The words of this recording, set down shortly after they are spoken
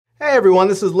Hey everyone,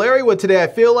 this is Larry with Today I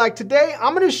Feel Like. Today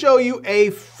I'm going to show you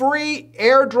a free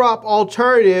AirDrop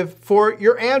alternative for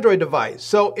your Android device.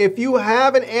 So if you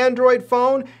have an Android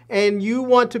phone and you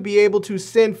want to be able to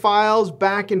send files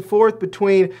back and forth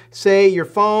between, say, your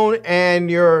phone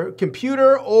and your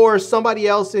computer or somebody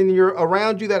else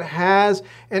around you that has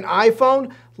an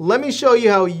iPhone, let me show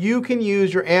you how you can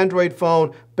use your Android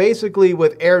phone basically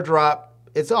with AirDrop.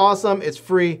 It's awesome, it's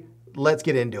free, let's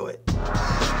get into it.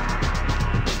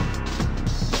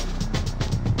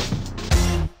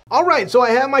 All right, so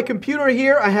I have my computer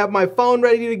here, I have my phone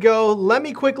ready to go. Let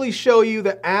me quickly show you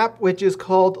the app, which is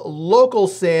called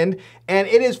LocalSend, and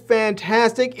it is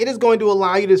fantastic. It is going to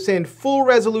allow you to send full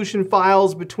resolution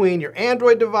files between your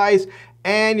Android device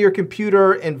and your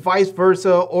computer and vice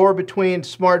versa, or between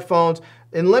smartphones.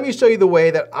 And let me show you the way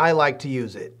that I like to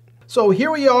use it. So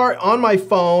here we are on my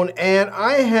phone, and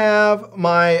I have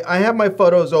my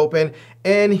photos open,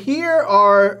 and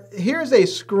here's a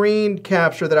screen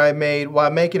capture that I made while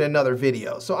making another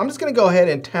video. So I'm just gonna go ahead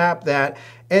and tap that,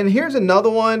 and here's another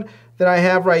one that I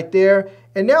have right there.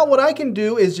 And now what I can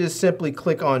do is just simply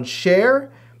click on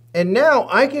share, and now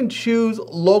I can choose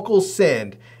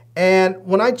LocalSend. And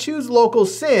when I choose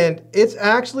LocalSend, it's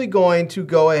actually going to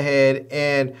go ahead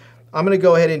and I'm going to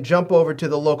go ahead and jump over to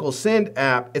the LocalSend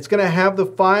app. It's going to have the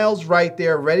files right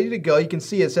there ready to go. You can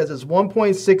see it says it's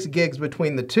 1.6 gigs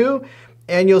between the two.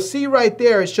 And you'll see right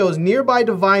there, it shows nearby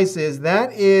devices.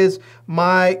 That is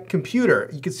my computer.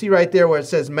 You can see right there where it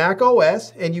says Mac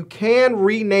OS, and you can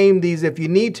rename these if you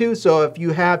need to. So if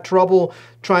you have trouble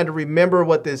trying to remember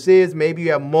what this is, maybe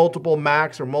you have multiple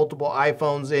Macs or multiple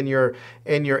iPhones in your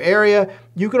area,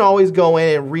 you can always go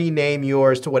in and rename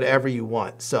yours to whatever you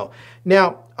want. So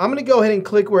now I'm going to go ahead and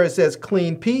click where it says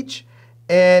Clean Peach.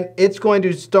 And it's going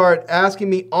to start asking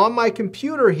me on my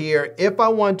computer here if I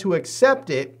want to accept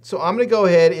it. So I'm going to go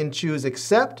ahead and choose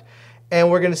accept.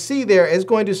 And we're going to see there it's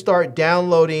going to start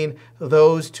downloading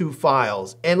those two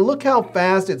files. And look how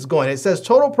fast it's going. It says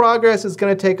total progress is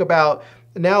going to take about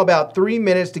 3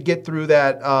 minutes to get through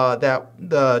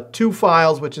the two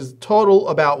files, which is total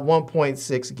about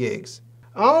 1.6 gigs.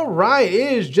 All right,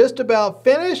 it is just about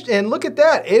finished, and look at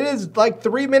that. It is like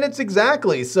 3 minutes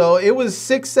exactly. So it was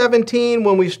 6:17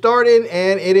 when we started,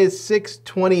 and it is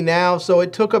 6:20 now, so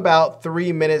it took about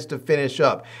 3 minutes to finish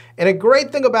up. And a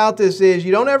great thing about this is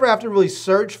you don't ever have to really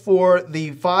search for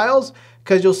the files,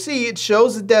 because you'll see it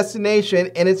shows the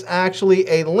destination, and it's actually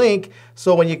a link.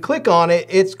 So when you click on it,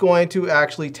 it's going to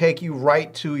actually take you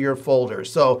right to your folder.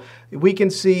 So we can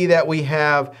see that we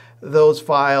have those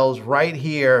files right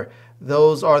here.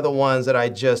 Those are the ones that I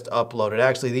just uploaded.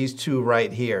 Actually, these two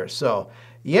right here. So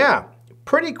yeah,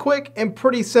 pretty quick and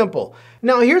pretty simple.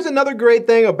 Now here's another great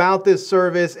thing about this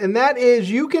service, and that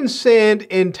is you can send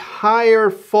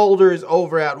entire folders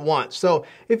over at once. So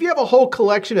if you have a whole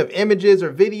collection of images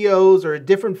or videos or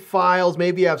different files,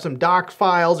 maybe you have some doc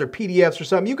files or PDFs or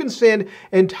something, you can send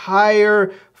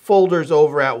entire folders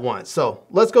over at once. So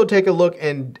let's go take a look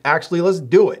and actually let's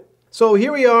do it. So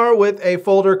here we are with a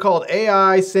folder called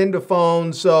AI Send to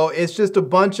Phone. So it's just a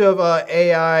bunch of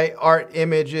AI art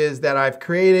images that I've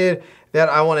created that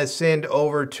I want to send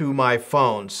over to my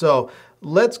phone. So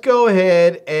let's go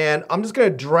ahead and I'm just going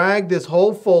to drag this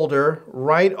whole folder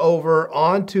right over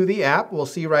onto the app. We'll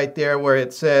see right there where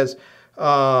it says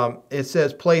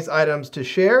place items to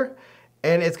share,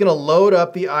 and it's going to load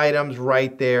up the items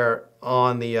right there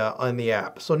on the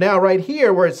app. So now right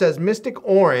here where it says Mystic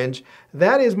Orange,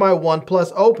 that is my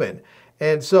OnePlus Open.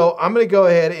 And so I'm going to go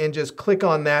ahead and just click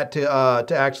on that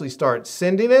to actually start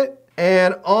sending it.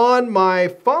 And on my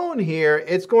phone here,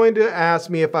 it's going to ask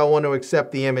me if I want to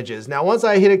accept the images. Now once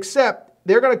I hit accept,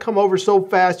 they're going to come over so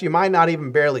fast you might not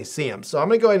even barely see them. So I'm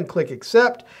going to go ahead and click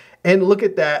accept, and look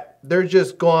at that. They're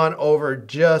just gone over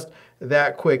just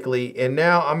that quickly. And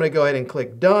now I'm going to go ahead and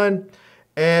click done.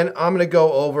 And I'm going to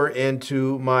go over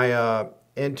into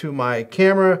my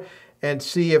camera and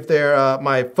see if they're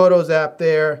my Photos app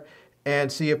there,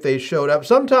 and see if they showed up.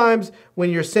 Sometimes when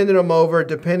you're sending them over,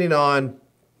 depending on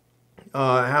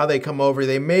how they come over,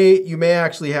 you may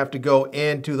actually have to go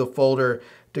into the folder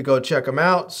to go check them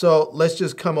out. So let's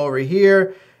just come over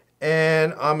here,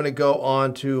 and I'm going to go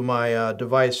on to my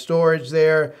device storage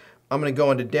there. I'm going to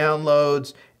go into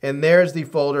downloads, and there's the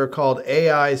folder called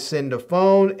AI Send to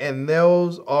Phone, and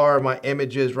those are my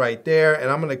images right there. And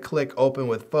I'm going to click open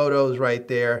with photos right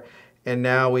there, and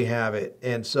now we have it.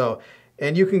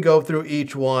 And you can go through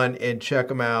each one and check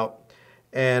them out.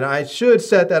 And I should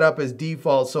set that up as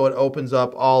default so it opens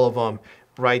up all of them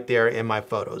right there in my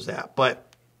Photos app.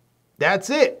 But that's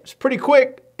it. It's pretty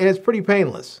quick and it's pretty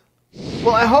painless.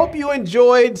 Well, I hope you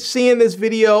enjoyed seeing this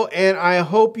video, and I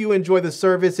hope you enjoy the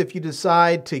service if you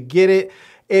decide to get it.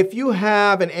 If you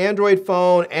have an Android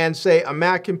phone and say a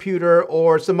Mac computer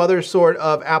or some other sort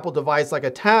of Apple device like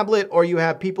a tablet, or you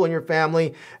have people in your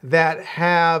family that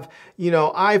have,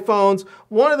 iPhones,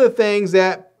 one of the things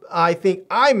that I think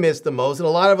I miss the most, and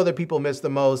a lot of other people miss the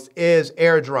most, is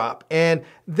AirDrop. And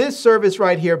this service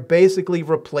right here basically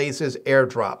replaces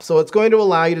AirDrop. So it's going to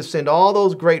allow you to send all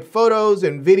those great photos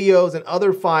and videos and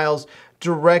other files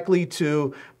directly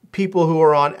to people who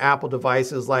are on Apple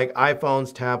devices like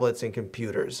iPhones, tablets, and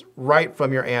computers, right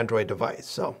from your Android device.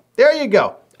 So there you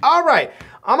go. All right,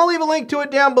 I'm gonna leave a link to it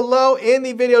down below in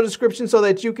the video description so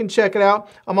that you can check it out.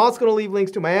 I'm also gonna leave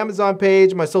links to my Amazon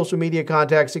page, my social media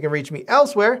contacts, so you can reach me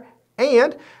elsewhere.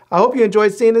 And I hope you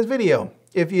enjoyed seeing this video.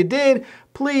 If you did,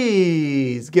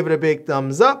 please give it a big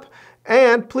thumbs up,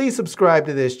 and please subscribe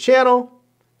to this channel,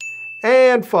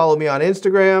 and follow me on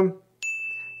Instagram.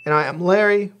 And I am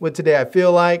Larry with Today I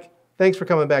Feel Like. Thanks for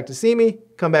coming back to see me.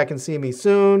 Come back and see me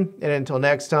soon. And until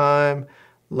next time,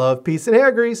 love, peace, and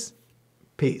hair grease.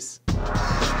 Peace.